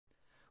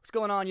What's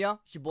going on,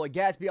 y'all? It's your boy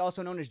Gatsby,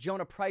 also known as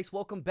Jonah Price.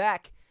 Welcome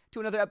back to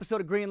another episode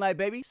of Greenlight,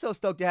 baby. So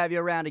stoked to have you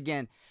around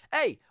again.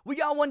 Hey, we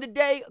got one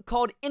today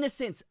called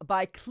Innocence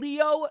by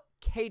Clio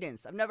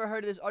Cadence. I've never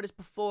heard of this artist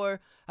before.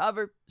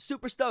 However,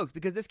 super stoked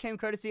because this came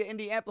courtesy of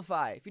Indie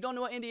Amplify. If you don't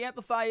know what Indie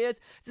Amplify is,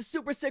 it's a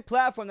super sick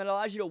platform that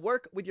allows you to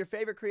work with your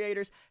favorite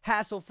creators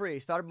hassle-free.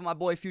 Started by my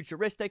boy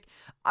Futuristic.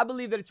 I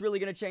believe that it's really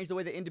going to change the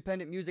way that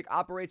independent music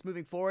operates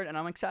moving forward, and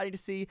I'm excited to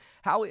see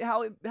how it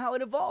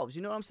evolves.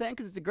 You know what I'm saying?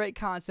 Because it's a great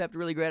concept,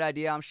 really great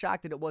idea. I'm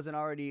shocked that it wasn't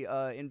already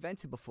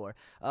invented before.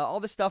 All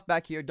the stuff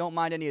back here, don't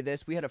mind any of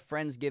this. We had a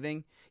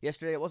Friendsgiving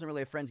yesterday. It wasn't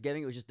really a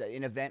Friendsgiving. It was just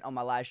an event on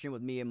my live stream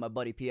with me and my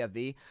buddy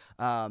PFV.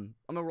 I'm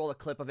gonna roll a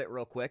clip of it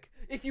real quick.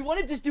 If you want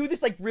to just do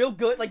this like real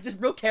good, like just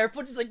real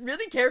careful, just like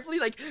really carefully,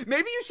 like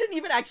maybe you shouldn't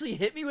even actually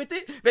hit me with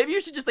it. Maybe you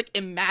should just like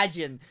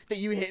imagine that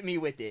you hit me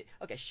with it.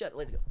 Okay, shut.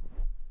 Let's go.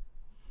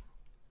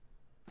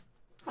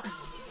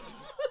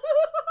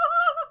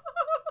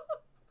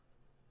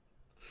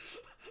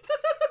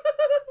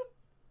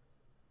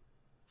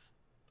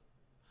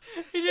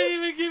 He didn't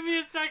even give me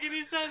a second.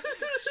 He said,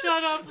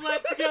 "Shut up,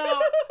 let's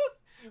go."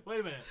 Wait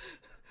a minute.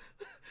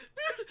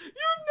 Dude,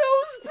 your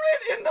nose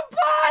print in the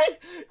pie!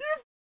 Your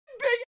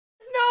big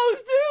ass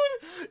nose,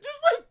 dude!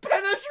 Just like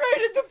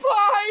penetrated the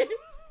pie!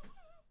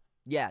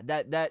 Yeah,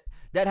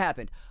 that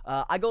happened.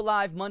 I go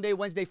live Monday,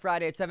 Wednesday,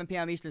 Friday at 7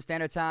 p.m. Eastern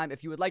Standard Time.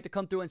 If you would like to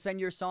come through and send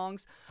your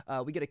songs,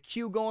 we get a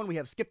queue going. We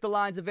have Skip the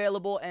Lines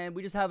available, and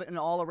we just have an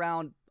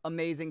all-around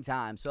amazing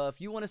time. So if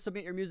you want to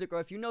submit your music, or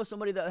if you know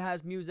somebody that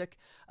has music,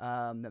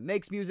 that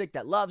makes music,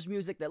 that loves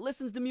music, that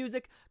listens to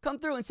music, come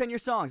through and send your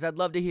songs. I'd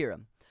love to hear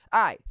them.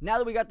 All right, now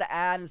that we got the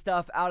ad and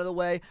stuff out of the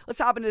way, let's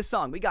hop into this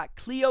song. We got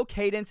Clio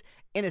Cadence,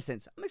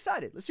 Innocence. I'm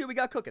excited. Let's see what we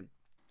got cooking.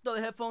 Throw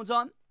the headphones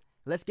on.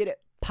 Let's get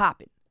it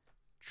popping.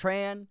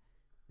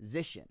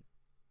 Transition.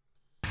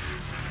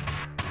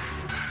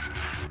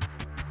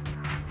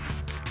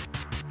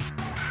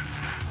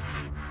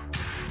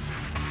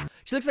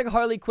 She looks like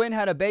Harley Quinn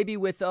had a baby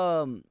with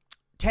Tana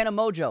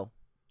Mojo.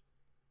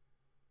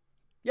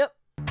 Yep.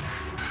 On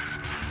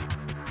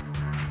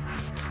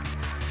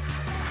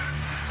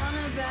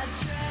a bad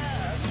trip,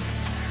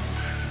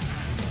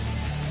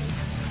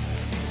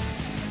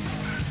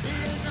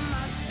 losing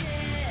my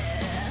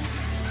shit.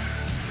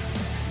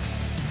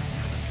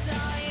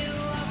 Saw you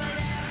over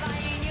there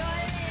biting your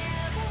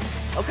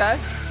lip. Okay.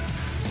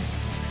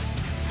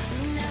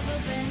 Never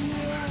been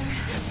here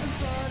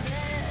before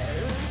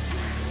this.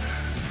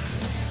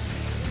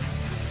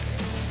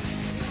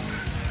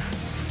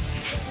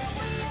 Here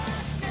we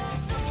are, not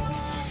the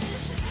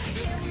worst.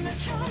 In the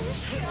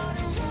charge, here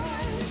the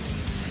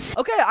worst.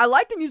 Okay, I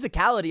like the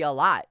musicality a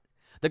lot.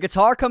 The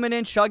guitar coming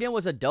in, chugging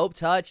was a dope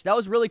touch. That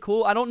was really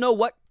cool. I don't know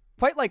what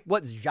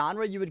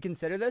genre you would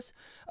consider this.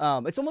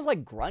 It's almost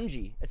like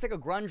grungy. It's like a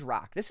grunge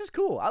rock. This is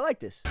cool. I like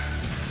this.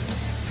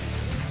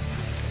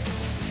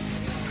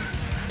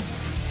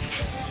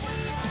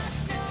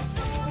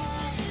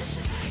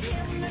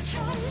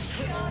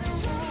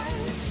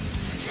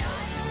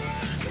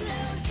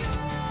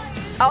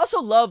 I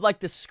also love like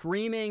the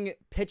screaming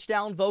pitch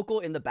down vocal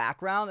in the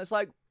background. It's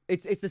like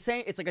it's the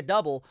same. It's like a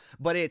double,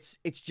 but it's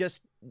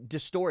just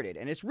distorted,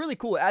 and it's really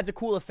cool. It adds a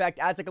cool effect.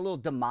 Adds like a little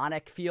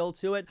demonic feel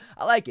to it.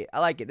 I like it. I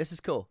like it. This is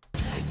cool.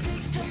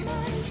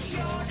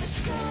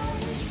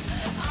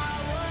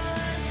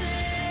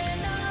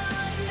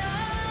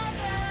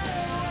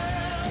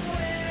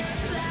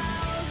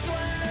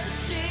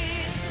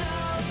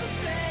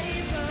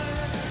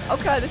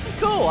 Okay, this is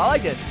cool. I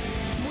like this.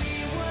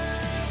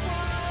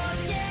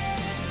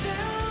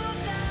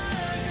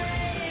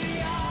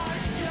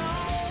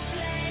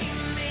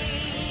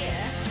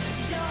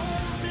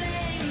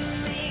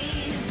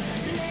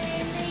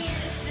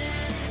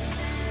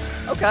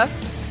 Okay.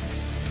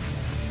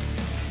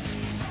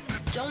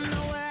 Don't know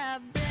where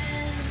I've been.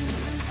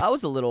 That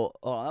was a little.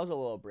 Oh, that was a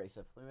little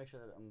abrasive. Let me make sure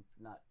that I'm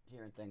not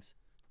hearing things.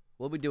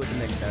 What we do with the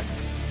mix there?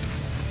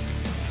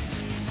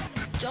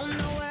 Don't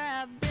know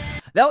where I've been.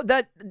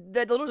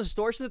 That little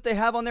distortion that they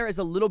have on there is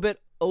a little bit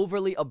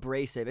overly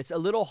abrasive. It's a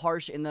little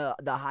harsh in the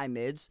high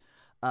mids.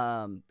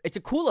 It's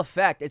a cool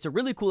effect. It's a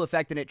really cool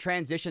effect, and it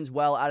transitions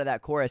well out of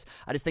that chorus.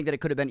 I just think that it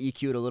could have been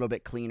EQ'd a little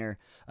bit cleaner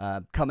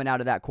coming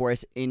out of that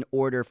chorus in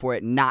order for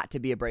it not to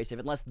be abrasive,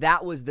 unless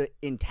that was the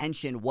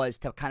intention, was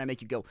to kind of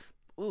make you go,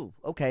 ooh,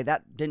 okay,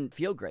 that didn't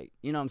feel great.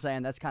 You know what I'm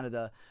saying? That's kind of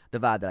the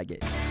vibe that I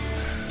get.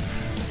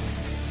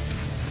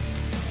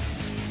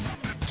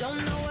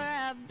 Don't know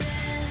where I've been.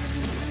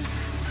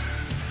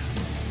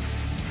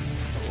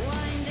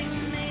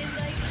 Winding maze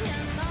I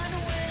cannot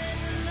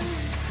win.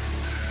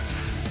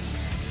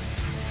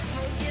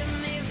 Forgive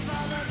me,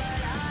 Father,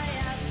 but I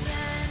have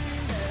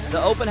sinned.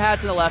 The open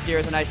hats in the left ear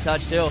is a nice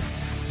touch, too. Here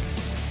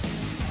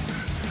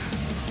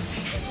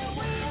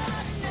we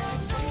are, now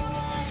the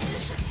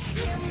worst.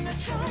 In the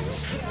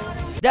charge, here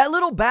the That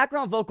little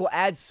background vocal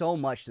adds so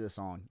much to the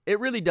song. It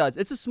really does.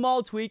 It's a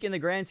small tweak in the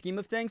grand scheme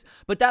of things,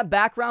 but that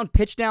background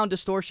pitch down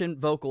distortion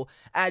vocal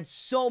adds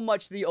so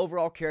much to the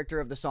overall character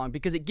of the song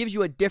because it gives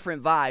you a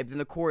different vibe than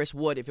the chorus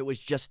would if it was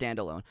just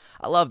standalone.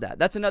 I love that.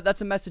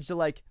 That's a message to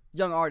like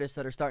young artists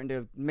that are starting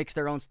to mix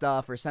their own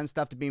stuff or send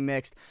stuff to be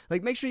mixed.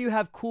 Like, make sure you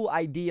have cool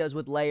ideas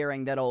with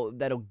layering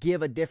that'll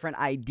give a different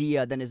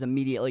idea than is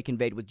immediately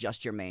conveyed with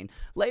just your main.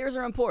 Layers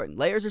are important.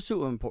 Layers are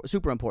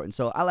super important.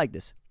 So I like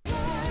this.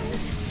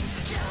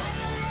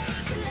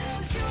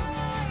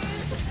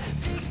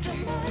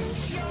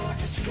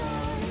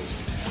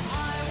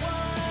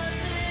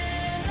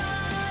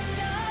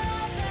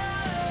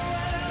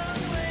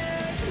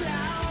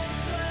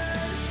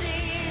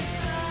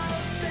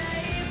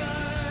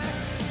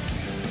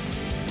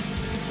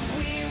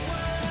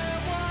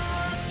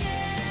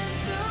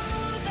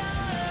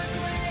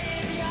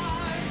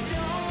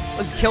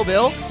 This is Kill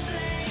Bill.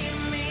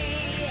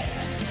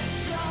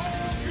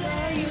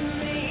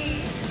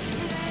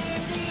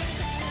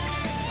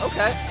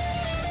 Okay.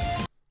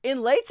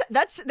 In late,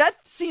 that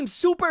seems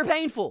super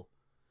painful.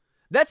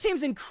 That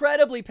seems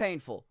incredibly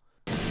painful.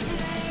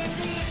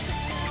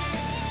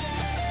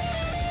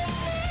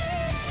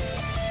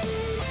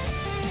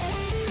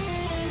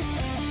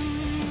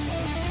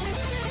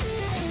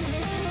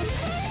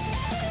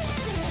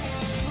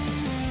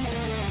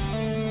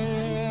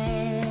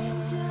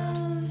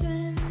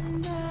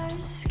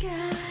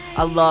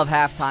 I love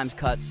halftime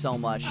cuts so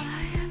much.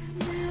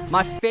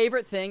 My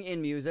favorite thing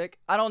in music,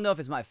 I don't know if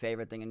it's my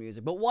favorite thing in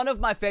music, but one of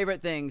my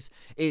favorite things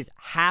is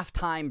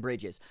halftime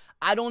bridges.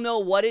 I don't know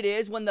what it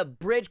is when the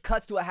bridge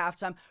cuts to a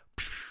halftime.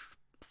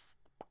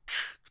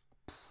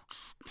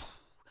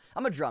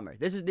 I'm a drummer.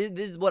 This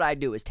is what I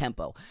do, is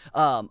tempo.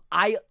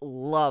 I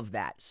love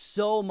that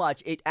so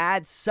much. It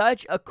adds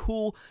such a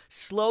cool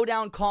slow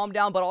down, calm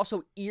down, but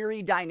also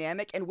eerie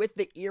dynamic. And with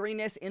the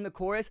eeriness in the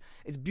chorus,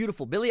 it's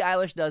beautiful. Billie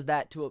Eilish does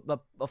that to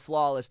a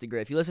flawless degree.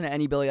 If you listen to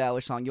any Billie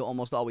Eilish song, you'll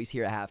almost always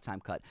hear a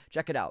halftime cut.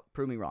 Check it out.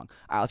 Prove me wrong.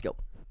 All right, let's go.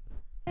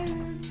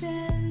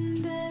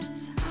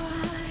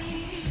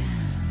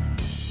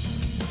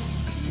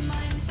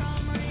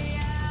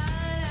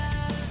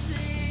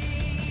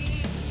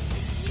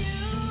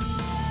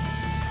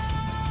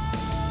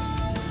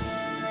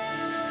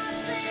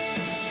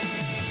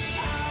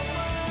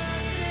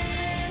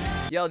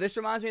 Yo, this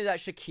reminds me of that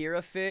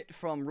Shakira fit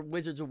from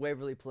Wizards of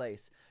Waverly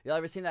Place. Y'all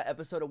ever seen that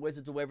episode of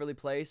Wizards of Waverly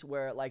Place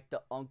where, like,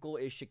 the uncle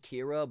is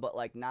Shakira, but,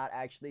 like, not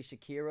actually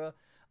Shakira,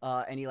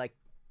 and he, like,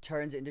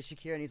 turns into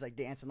Shakira, and he's, like,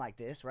 dancing like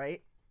this,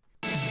 right?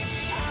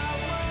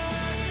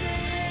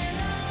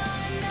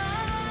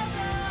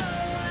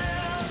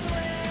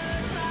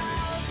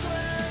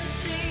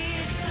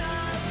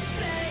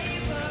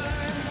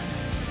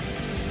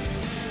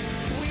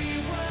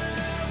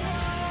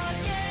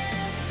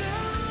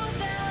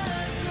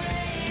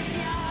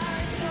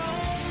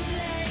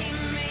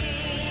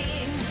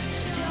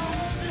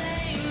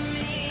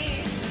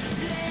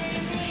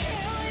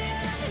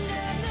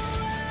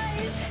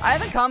 I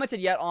haven't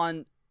commented yet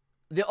on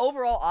the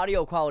overall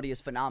audio quality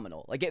is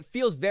phenomenal. Like, it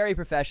feels very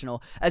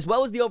professional, as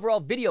well as the overall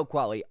video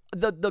quality.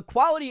 The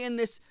quality in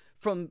this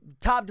from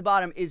top to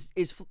bottom is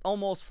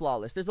almost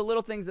flawless. There's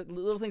little things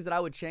that I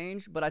would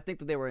change, but I think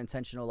that they were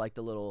intentional, like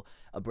the little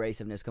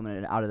abrasiveness coming in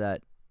and out of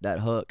that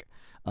hook.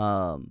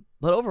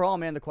 But overall,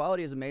 man, the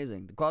quality is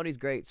amazing. The quality is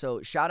great.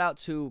 So shout out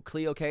to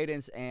Clio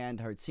Cadence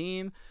and her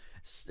team.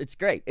 It's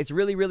great. It's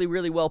really, really,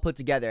 really well put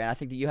together, and I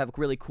think that you have a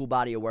really cool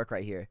body of work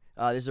right here.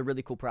 This is a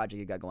really cool project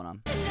you got going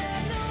on.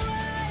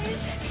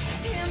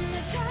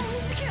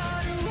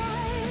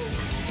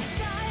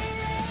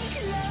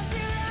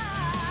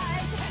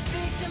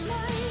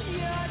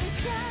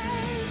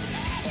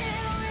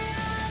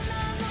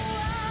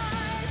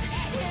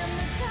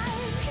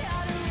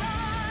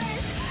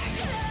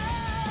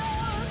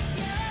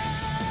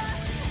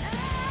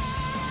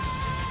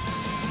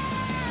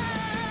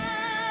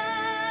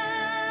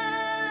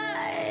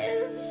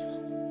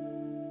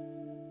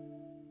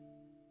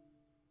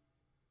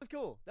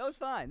 Cool. That was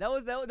fine. That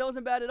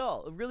wasn't bad at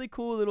all. A really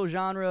cool little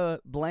genre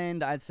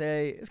blend, I'd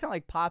say. It's kind of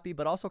like poppy,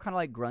 but also kind of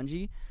like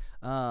grungy.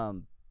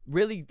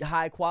 Really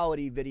high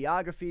quality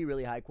videography,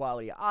 really high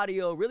quality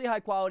audio, really high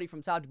quality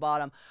from top to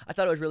bottom. I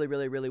thought it was really,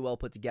 really, really well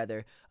put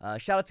together.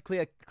 Shout out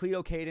to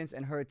Clio Cadence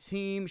and her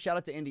team. Shout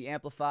out to Indie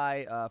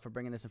Amplify for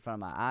bringing this in front of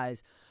my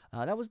eyes.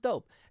 That was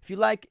dope. If you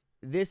like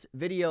this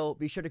video,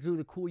 be sure to do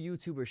the cool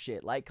YouTuber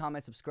shit. Like,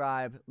 comment,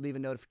 subscribe, leave a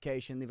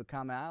notification, leave a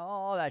comment,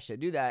 all that shit.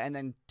 Do that, and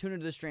then tune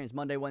into the streams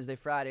Monday, Wednesday,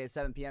 Friday at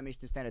 7 p.m.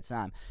 Eastern Standard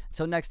Time.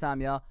 Until next time,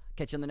 y'all.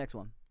 Catch you on the next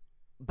one.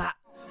 Bye.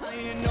 I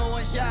ain't in no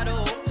one's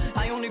shadow.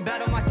 I only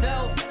battle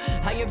myself.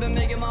 I have been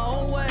making my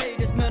own way.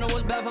 This metal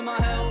was bad for my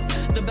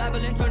health. The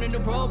Babylon turned into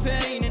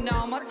propane, and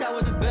now my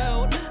towers is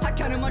built. I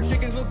counted my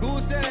chickens with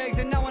goose eggs,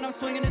 and now when I'm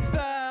swinging it's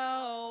fast.